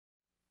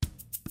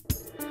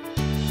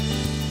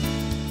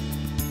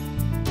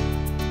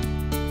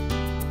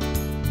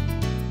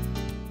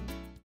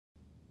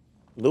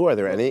Lou, are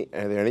there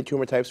any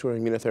tumor types where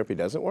immunotherapy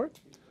doesn't work?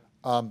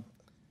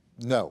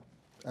 No,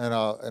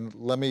 and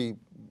let me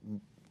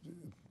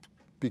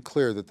be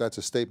clear that that's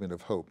a statement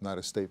of hope, not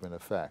a statement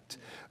of fact.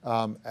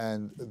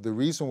 And the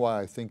reason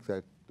why I think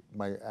that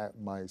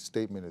my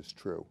statement is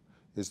true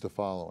is the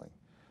following.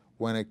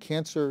 When a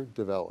cancer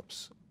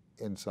develops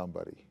in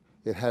somebody,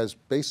 it has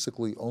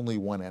basically only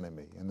one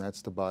enemy, and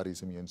that's the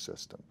body's immune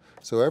system.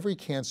 So every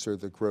cancer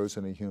that grows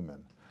in a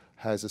human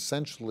has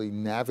essentially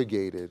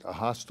navigated a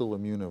hostile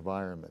immune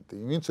environment. The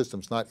immune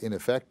system's not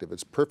ineffective,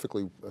 it's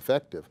perfectly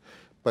effective,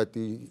 but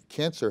the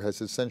cancer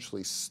has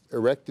essentially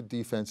erected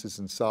defenses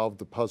and solved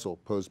the puzzle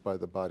posed by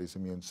the body's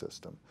immune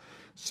system.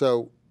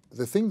 So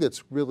the thing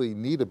that's really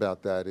neat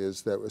about that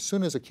is that as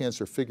soon as a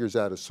cancer figures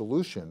out a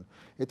solution,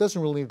 it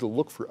doesn't really need to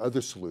look for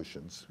other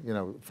solutions. You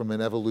know, from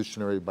an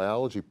evolutionary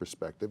biology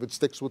perspective, it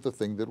sticks with the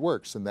thing that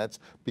works, and that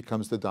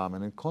becomes the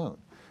dominant clone.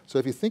 So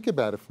if you think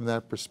about it from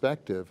that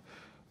perspective,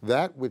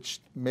 that which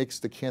makes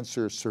the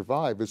cancer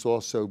survive is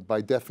also,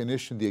 by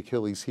definition, the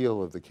Achilles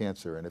heel of the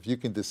cancer. And if you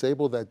can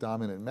disable that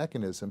dominant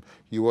mechanism,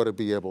 you ought to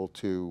be able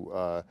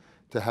to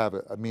have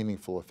a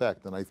meaningful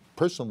effect. And I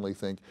personally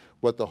think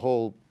what the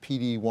whole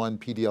PD-1,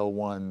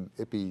 PD-L1,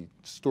 IPI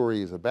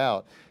story is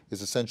about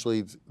is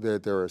essentially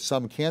that there are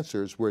some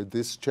cancers where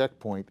this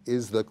checkpoint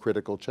is the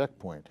critical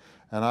checkpoint.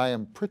 And I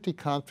am pretty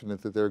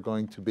confident that there are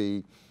going to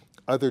be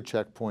other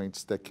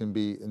checkpoints that can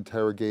be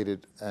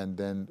interrogated and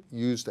then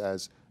used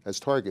as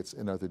targets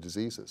in other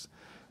diseases.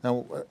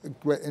 Now,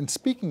 and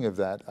speaking of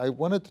that, I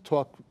wanted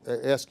to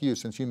ask you,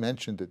 since you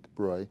mentioned it,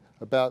 Roy,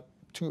 about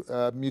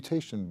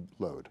mutation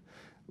load.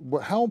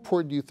 How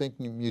important do you think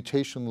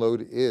mutation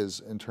load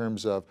is in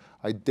terms of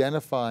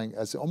identifying,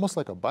 as almost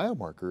like a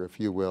biomarker, if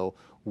you will,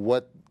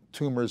 what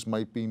tumors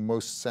might be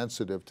most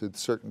sensitive to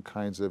certain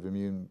kinds of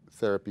immune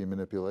therapy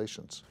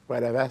manipulations?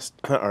 Right, I've asked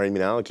our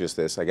immunologist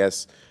this. I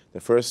guess the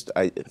first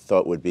I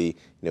thought would be,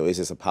 is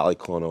this a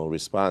polyclonal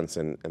response?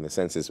 And the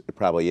sense is it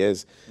probably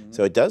is. Mm-hmm.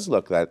 So it does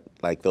look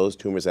like those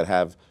tumors that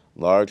have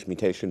large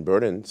mutation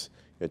burdens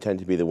tend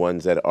to be the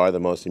ones that are the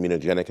most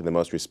immunogenic and the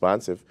most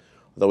responsive.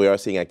 Although we are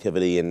seeing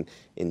activity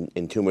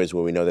in tumors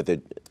where we know that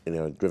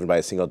they're driven by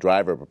a single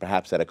driver, but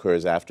perhaps that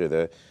occurs after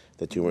the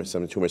tumor,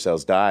 some tumor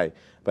cells die.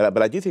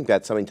 But I do think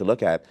that's something to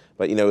look at.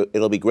 But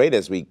it'll be great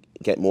as we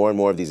get more and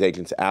more of these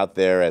agents out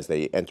there, as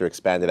they enter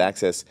expanded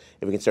access,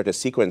 if we can start to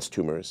sequence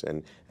tumors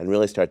and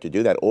really start to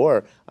do that.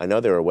 Or I know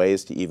there are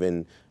ways to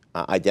even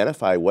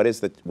identify what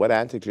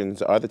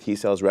antigens are the T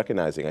cells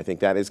recognizing. I think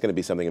that is going to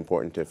be something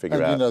important to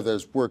figure out. And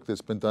there's work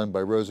that's been done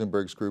by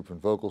Rosenberg's group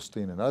and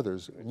Vogelstein and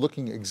others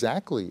looking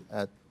exactly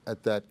at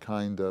that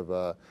kind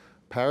of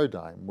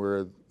paradigm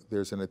where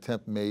there's an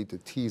attempt made to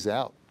tease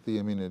out the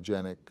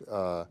immunogenic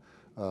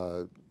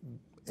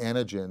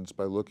antigens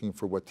by looking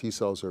for what T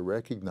cells are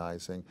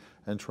recognizing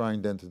and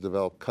trying then to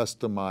develop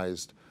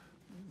customized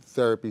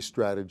therapy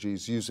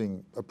strategies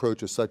using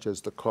approaches such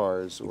as the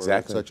CARs or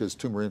such as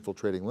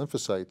tumor-infiltrating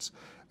lymphocytes.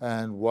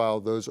 And while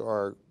those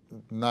are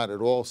not at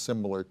all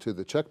similar to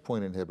the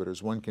checkpoint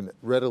inhibitors, one can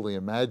readily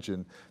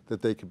imagine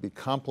that they could be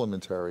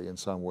complementary in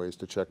some ways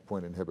to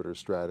checkpoint inhibitor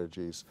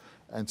strategies.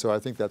 And so I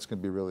think that's going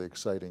to be a really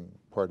exciting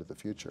part of the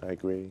future. I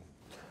agree.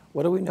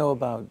 What do we know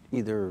about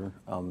either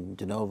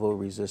de novo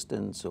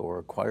resistance or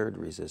acquired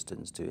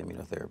resistance to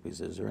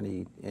immunotherapies? Is there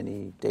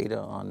any data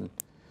on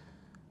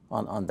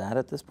that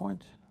at this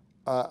point?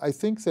 I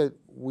think that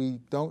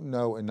we don't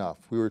know enough.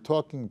 We were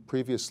talking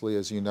previously,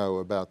 as you know,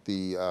 about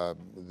the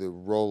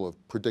role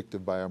of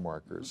predictive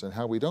biomarkers and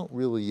how we don't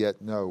really yet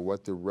know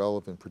what the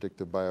relevant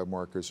predictive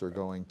biomarkers are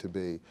going to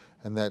be,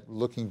 and that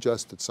looking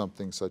just at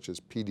something such as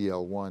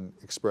PD-L1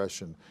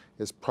 expression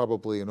is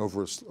probably an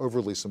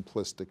overly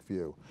simplistic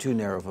view. Too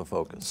narrow of a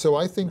focus. So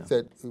I think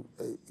that,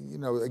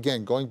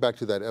 again, going back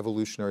to that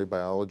evolutionary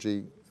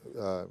biology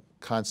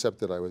concept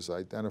that I was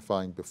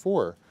identifying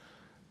before,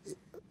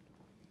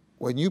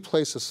 when you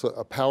place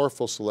a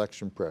powerful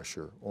selection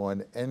pressure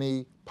on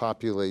any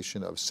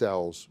population of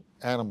cells,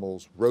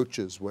 animals,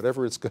 roaches,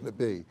 whatever it's going to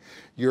be,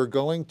 you're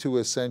going to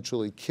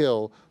essentially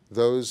kill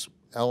those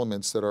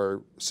elements that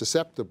are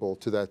susceptible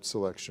to that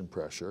selection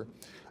pressure.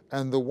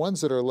 And the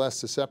ones that are less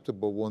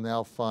susceptible will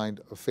now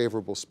find a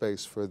favorable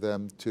space for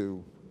them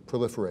to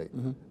proliferate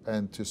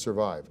and to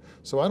survive.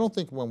 So I don't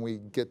think when we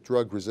get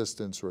drug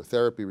resistance or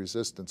therapy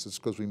resistance, it's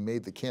because we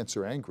made the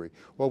cancer angry.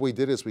 What we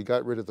did is we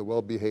got rid of the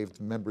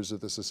well-behaved members of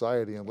the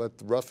society and let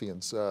the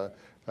ruffians go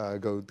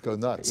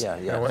nuts. Yeah,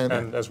 yeah.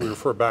 And as we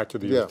refer back to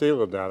the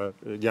urothelial data,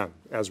 again,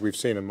 as we've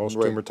seen in most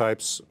tumor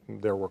types,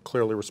 there were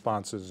clearly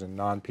responses in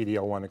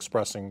non-PD-L1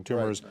 expressing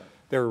tumors. Right.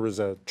 There was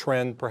a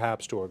trend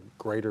perhaps to a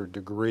greater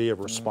degree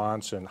of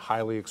response in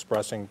highly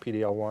expressing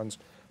PD-L1s,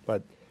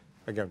 but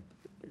again,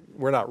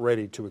 we're not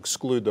ready to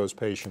exclude those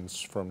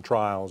patients from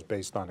trials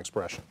based on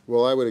expression.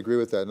 Well, I would agree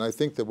with that. And I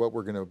think that what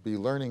we're going to be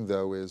learning,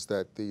 though, is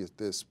that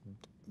this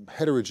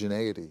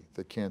heterogeneity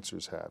that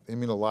cancers have,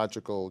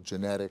 immunological,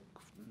 genetic,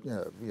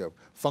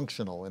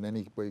 functional in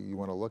any way you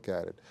want to look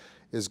at it,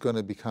 is going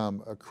to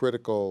become a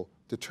critical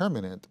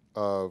determinant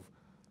of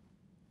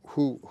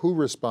who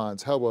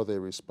responds, how well they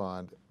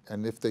respond,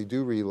 and if they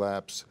do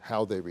relapse,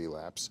 how they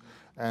relapse.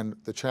 And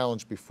the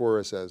challenge before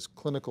us as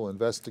clinical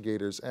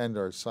investigators and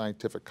our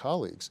scientific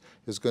colleagues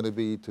is going to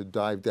be to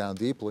dive down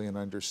deeply and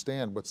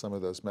understand what some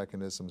of those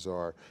mechanisms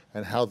are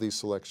and how these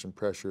selection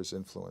pressures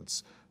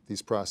influence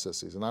these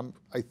processes. And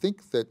I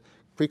think that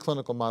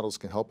preclinical models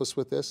can help us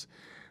with this.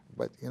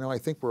 But I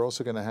think we're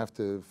also going to have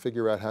to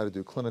figure out how to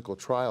do clinical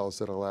trials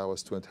that allow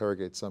us to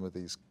interrogate some of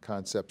these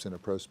concepts in a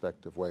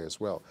prospective way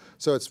as well.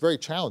 So it's very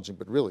challenging,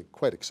 but really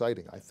quite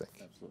exciting, I think.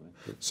 Absolutely.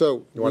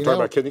 So you want to talk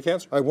about kidney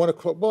cancer? I want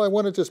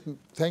to just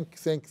thank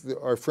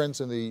our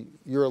friends in the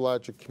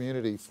urologic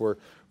community for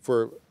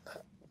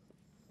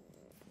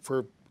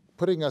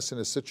putting us in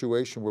a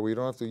situation where we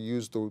don't have to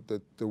use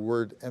the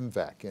word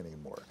MVAC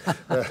anymore.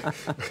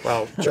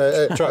 Well,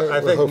 I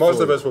think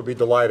most of us would be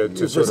delighted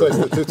to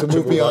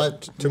move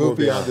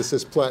beyond the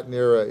cisplatin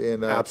era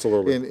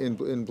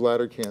in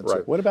bladder cancer.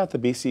 Right. What about the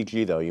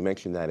BCG though? You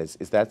mentioned that.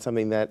 Is that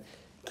something that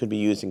could be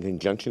used in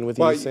conjunction with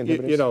these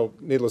inhibitors?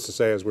 Needless to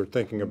say, as we're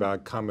thinking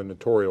about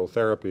combinatorial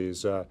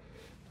therapies,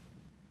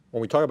 when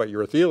we talk about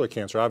urothelial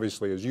cancer,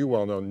 obviously, as you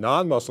well know,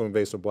 non-muscle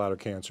invasive bladder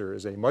cancer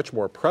is a much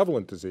more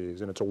prevalent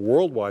disease, and it's a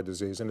worldwide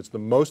disease, and it's the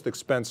most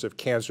expensive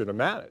cancer to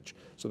manage.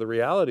 So the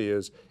reality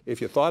is, if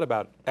you thought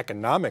about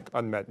economic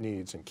unmet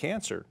needs in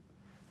cancer,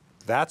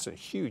 that's a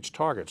huge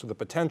target. So the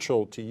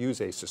potential to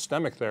use a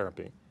systemic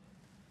therapy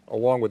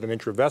along with an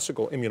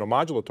intravesical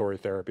immunomodulatory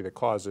therapy that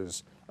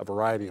causes a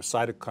variety of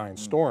cytokine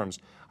storms,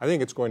 I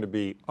think it's going to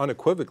be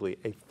unequivocally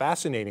a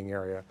fascinating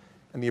area.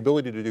 And the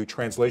ability to do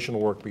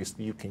translational work because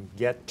you can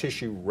get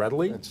tissue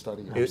readily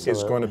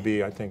is going to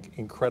be, I think,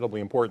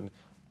 incredibly important.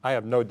 I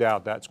have no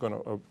doubt that's going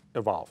to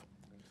evolve.